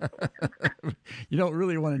some people. You don't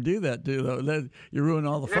really want to do that, do you, though? You ruin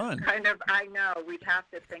all the fun. I know. We'd have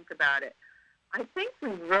to think about it. I think we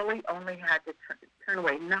really only had to turn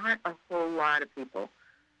away not a whole lot of people.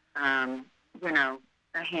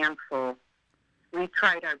 A handful. We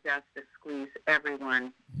tried our best to squeeze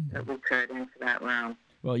everyone that we could into that room.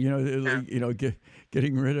 Well,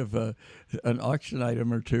 getting rid of an auction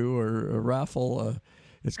item or two or a raffle,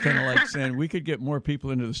 it's kind of like saying we could get more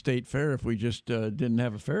people into the state fair if we just didn't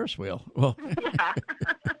have a Ferris wheel. Well,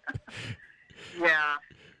 yeah.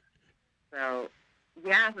 So,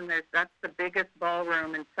 and that's the biggest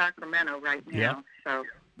ballroom in Sacramento right now. Yeah. So,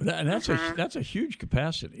 that's a huge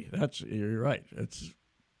capacity. You're right.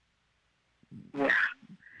 Yeah.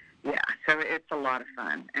 So it's a lot of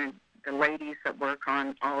fun, and the ladies that work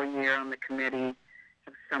on all year on the committee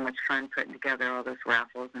have so much fun putting together all those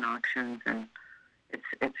raffles and auctions, and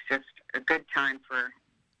it's just a good time for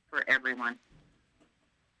everyone.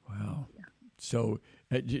 Wow. Yeah. So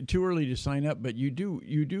too early to sign up, but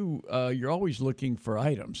you're always looking for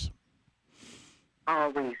items.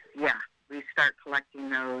 Always, yeah. We start collecting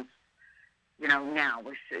those. Now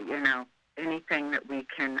we're anything that we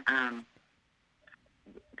can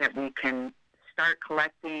start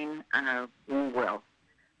collecting, we will.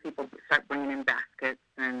 People start bringing in baskets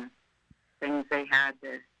and things they had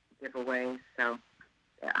to give away. So,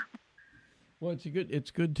 yeah. Well,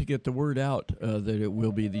 it's good to get the word out that it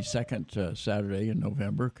will be the second Saturday in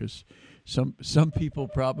November, because some people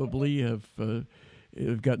probably have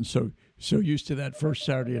have gotten so used to that first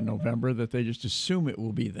Saturday in November that they just assume it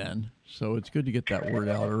will be then. So it's good to get that word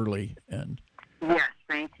out early. And yes,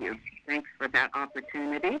 thank you. Thanks for that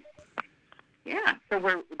opportunity. Yeah, so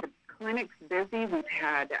the clinic's busy. We've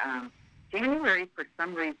had January, for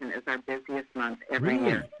some reason, is our busiest month every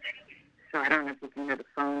year. So I don't know if you can hear the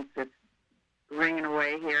phones just ringing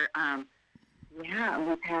away here. Yeah, and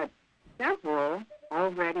we've had several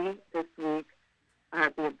already this week,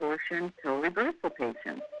 the abortion pill reversal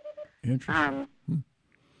patients. Interesting.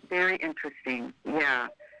 Very interesting, yeah,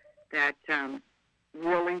 that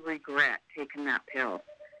really regret taking that pill.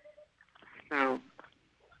 So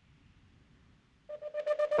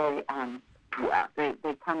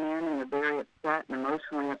they come in and they're very upset and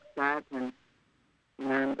emotionally upset, and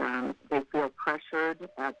they feel pressured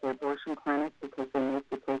at the abortion clinic because they make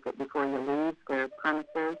you take it before you leave their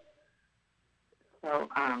premises. So,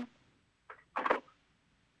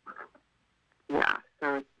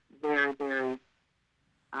 so it's very, very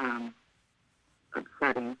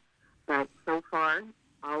upsetting. But so far,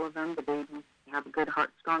 all of them, the babies have a good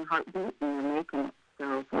strong heartbeat, and they're making it.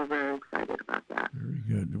 So we're very excited about that. Very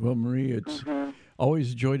good. Well, Marie, it's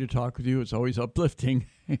always a joy to talk with you. It's always uplifting.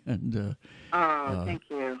 And thank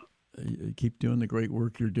you. Keep doing the great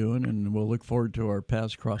work you're doing, and we'll look forward to our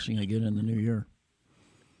paths crossing again in the new year.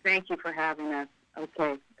 Thank you for having us.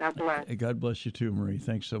 Okay. God bless. God bless you too, Marie.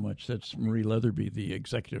 Thanks so much. That's Marie Leatherby, the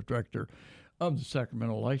Executive Director of the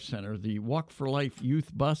Sacramento Life Center. The Walk for Life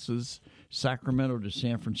youth buses, Sacramento to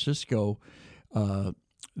San Francisco,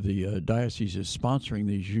 the diocese is sponsoring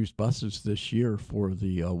these youth buses this year for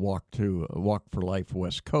the Walk for Life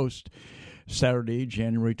West Coast, Saturday,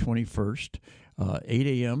 January 21st, 8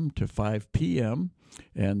 a.m. to 5 p.m.,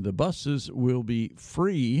 and the buses will be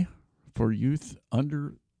free for youth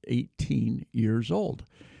under 18 years old.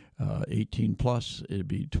 18 plus, it'd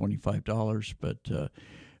be $25, but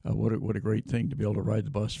what a great thing to be able to ride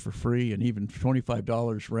the bus for free, and even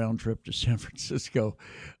 $25 round trip to San Francisco.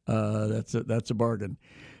 That's a bargain.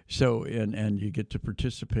 So and you get to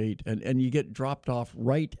participate, and you get dropped off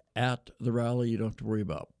right at the rally. You don't have to worry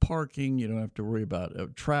about parking. You don't have to worry about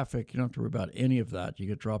traffic. You don't have to worry about any of that. You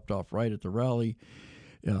get dropped off right at the rally.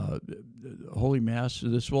 Holy Mass.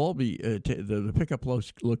 This will all be the pickup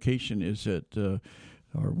location is at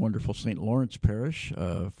our wonderful St. Lawrence Parish,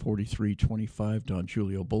 4325 Don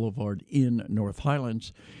Julio Boulevard in North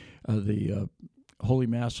Highlands. The Holy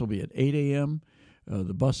Mass will be at 8 a.m.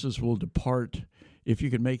 The buses will depart. If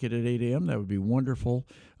you can make it at 8 a.m., that would be wonderful.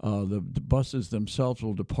 The buses themselves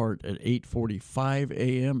will depart at 8:45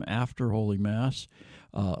 a.m. after Holy Mass.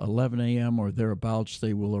 11 a.m. or thereabouts,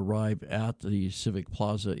 they will arrive at the Civic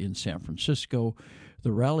Plaza in San Francisco.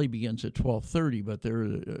 The rally begins at 12:30, but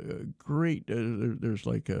there's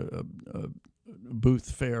like a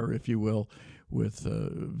booth fair, if you will, with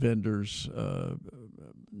vendors,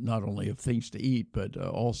 not only of things to eat, but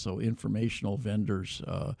also informational vendors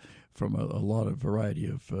from a lot of variety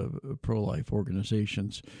of pro-life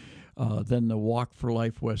organizations. Then the Walk for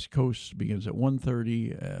Life West Coast begins at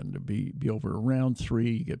 1:30 and be over around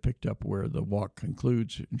 3. You get picked up where the walk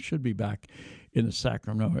concludes and should be back in the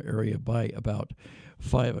Sacramento area by about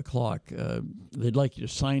 5 o'clock. They'd like you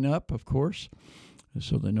to sign up, of course,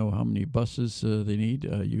 so they know how many buses they need.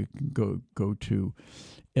 You can go to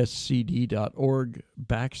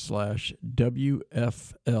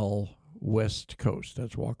scd.org/WFL West Coast.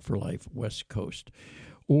 That's Walk for Life West Coast.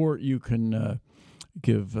 Or you can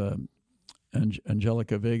give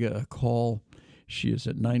Angelica Vega a call. She is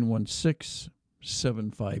at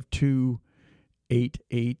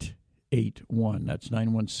 916-752-8881. That's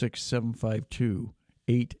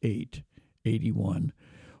 916-752-8881.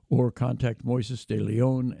 Or contact Moises de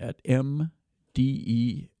Leon at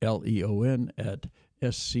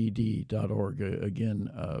mdeleon@scd.org. Again,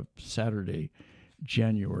 Saturday,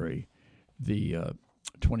 January the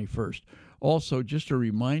 21st. Also, just a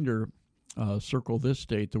reminder, circle this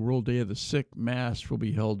date, the World Day of the Sick Mass will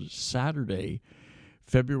be held Saturday,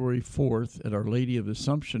 February 4th at Our Lady of the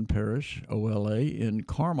Assumption Parish, OLA, in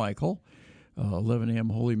Carmichael, 11 a.m.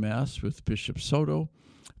 Holy Mass with Bishop Soto.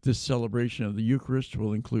 This celebration of the Eucharist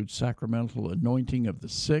will include sacramental anointing of the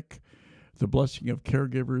sick, the blessing of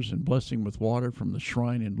caregivers, and blessing with water from the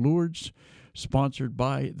shrine in Lourdes, sponsored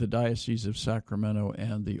by the Diocese of Sacramento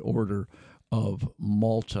and the Order of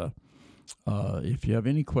Malta. If you have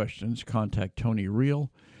any questions, contact Tony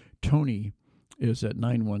Reel. Tony is at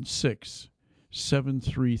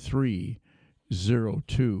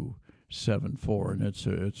 916-733-0274, and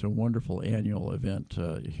it's a wonderful annual event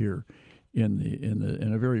here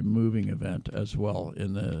in a very moving event as well,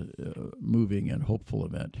 in the moving and hopeful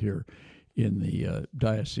event here in the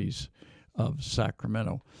Diocese of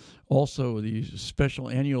Sacramento. Also, the special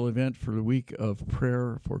annual event for the Week of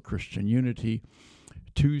Prayer for Christian Unity,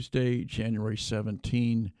 Tuesday, January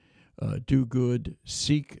 17, Do Good,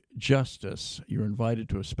 Seek Justice. You're invited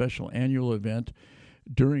to a special annual event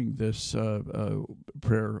during this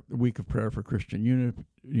Week of Prayer for Christian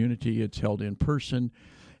Unity. It's held in person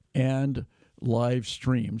and live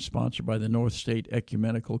stream, sponsored by the North State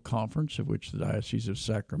Ecumenical Conference, of which the Diocese of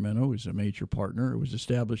Sacramento is a major partner. It was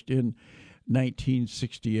established in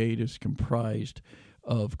 1968, is comprised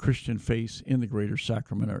of Christian faiths in the greater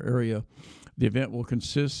Sacramento area. The event will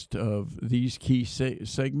consist of these key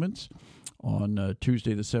segments. On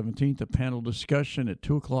Tuesday the 17th, a panel discussion at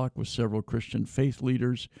 2 o'clock with several Christian faith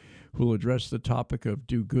leaders who will address the topic of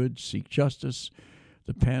do good, seek justice.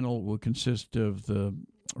 The panel will consist of the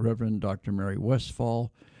Reverend Dr. Mary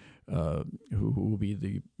Westfall, who will be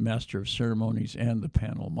the Master of Ceremonies and the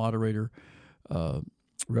panel moderator,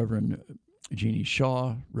 Reverend Jeannie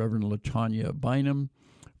Shaw, Reverend LaTanya Bynum,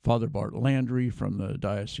 Father Bart Landry from the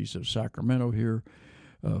Diocese of Sacramento here,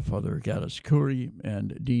 Father Gaddis Curry,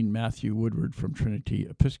 and Dean Matthew Woodward from Trinity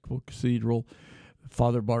Episcopal Cathedral.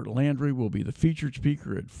 Father Bart Landry will be the featured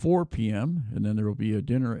speaker at 4 p.m., and then there will be a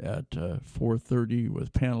dinner at 4:30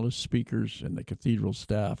 with panelist speakers and the cathedral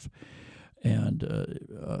staff, and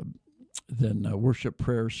then worship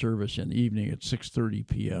prayer service in the evening at 6:30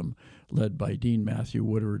 p.m., led by Dean Matthew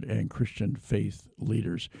Woodward and Christian faith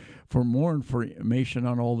leaders. For more information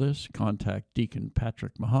on all this, contact Deacon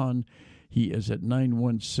Patrick Mahan. He is at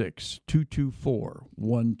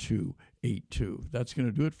 916-224-1282. That's going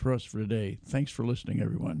to do it for us for today. Thanks for listening,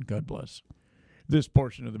 everyone. God bless. This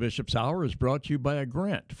portion of the Bishop's Hour is brought to you by a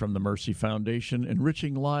grant from the Mercy Foundation,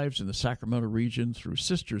 enriching lives in the Sacramento region through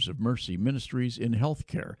Sisters of Mercy ministries in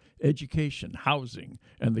healthcare, education, housing,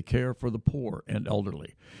 and the care for the poor and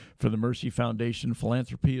elderly. For the Mercy Foundation,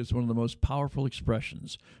 philanthropy is one of the most powerful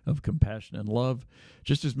expressions of compassion and love.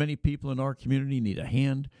 Just as many people in our community need a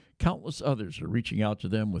hand, countless others are reaching out to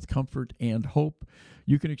them with comfort and hope.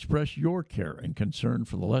 You can express your care and concern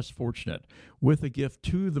for the less fortunate with a gift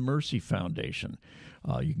to the Mercy Foundation.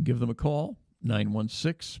 You can give them a call,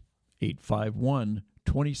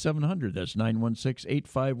 916-851-2700. That's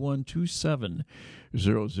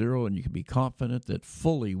 916-851-2700. And you can be confident that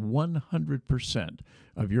fully 100%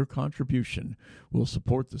 of your contribution will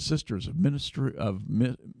support the Sisters of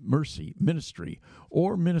Mercy ministry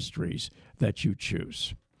or ministries that you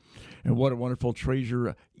choose. And what a wonderful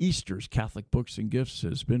treasure Easter's Catholic Books and Gifts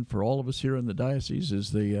has been for all of us here in the diocese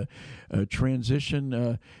as they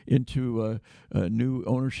transition into new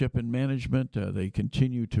ownership and management. They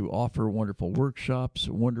continue to offer wonderful workshops,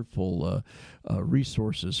 wonderful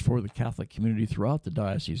resources for the Catholic community throughout the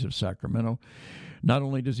Diocese of Sacramento. Not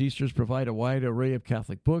only does Easter's provide a wide array of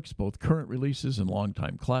Catholic books, both current releases and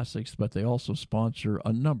longtime classics, but they also sponsor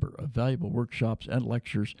a number of valuable workshops and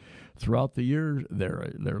lectures throughout the year.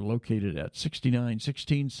 They're located at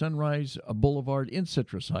 6916 Sunrise Boulevard in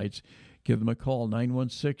Citrus Heights. Give them a call,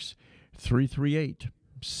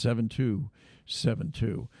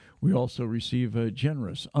 916-338-7272. We also receive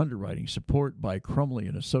generous underwriting support by Crumley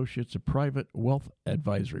 & Associates, a private wealth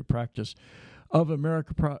advisory practice of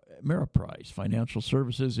Ameriprise Financial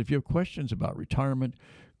Services. If you have questions about retirement,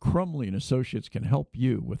 Crumley & Associates can help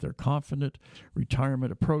you with their confident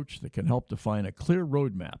retirement approach that can help define a clear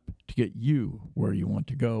roadmap to get you where you want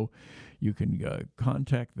to go. You can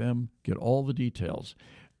contact them, get all the details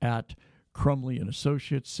at Crumley &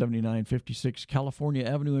 Associates, 7956 California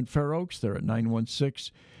Avenue in Fair Oaks. They're at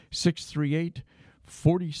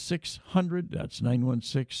 916-638-4600. That's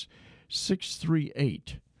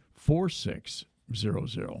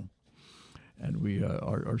 916-638-4600. And we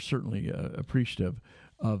are certainly appreciative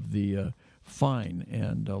of the fine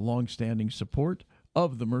and long-standing support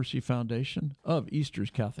of the Mercy Foundation, of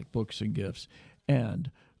Easter's Catholic Books and Gifts,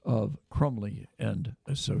 and of Crumley and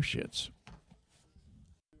Associates.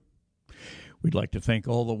 We'd like to thank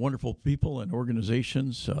all the wonderful people and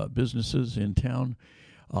organizations, businesses in town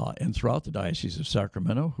and throughout the Diocese of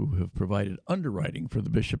Sacramento who have provided underwriting for the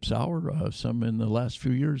Bishop's Hour, some in the last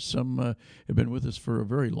few years, some have been with us for a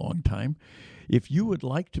very long time. If you would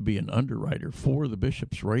like to be an underwriter for the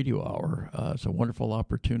Bishop's Radio Hour, it's a wonderful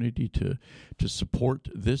opportunity to support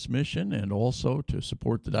this mission and also to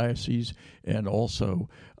support the diocese and also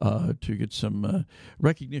to get some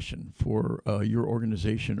recognition for your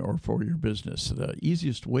organization or for your business. The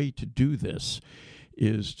easiest way to do this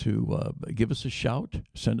is to give us a shout,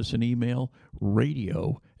 send us an email,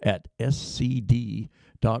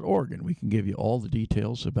 radio@scd.org, and we can give you all the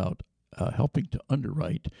details about helping to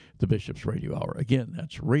underwrite the Bishop's Radio Hour. Again,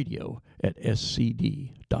 that's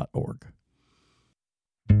radio@scd.org.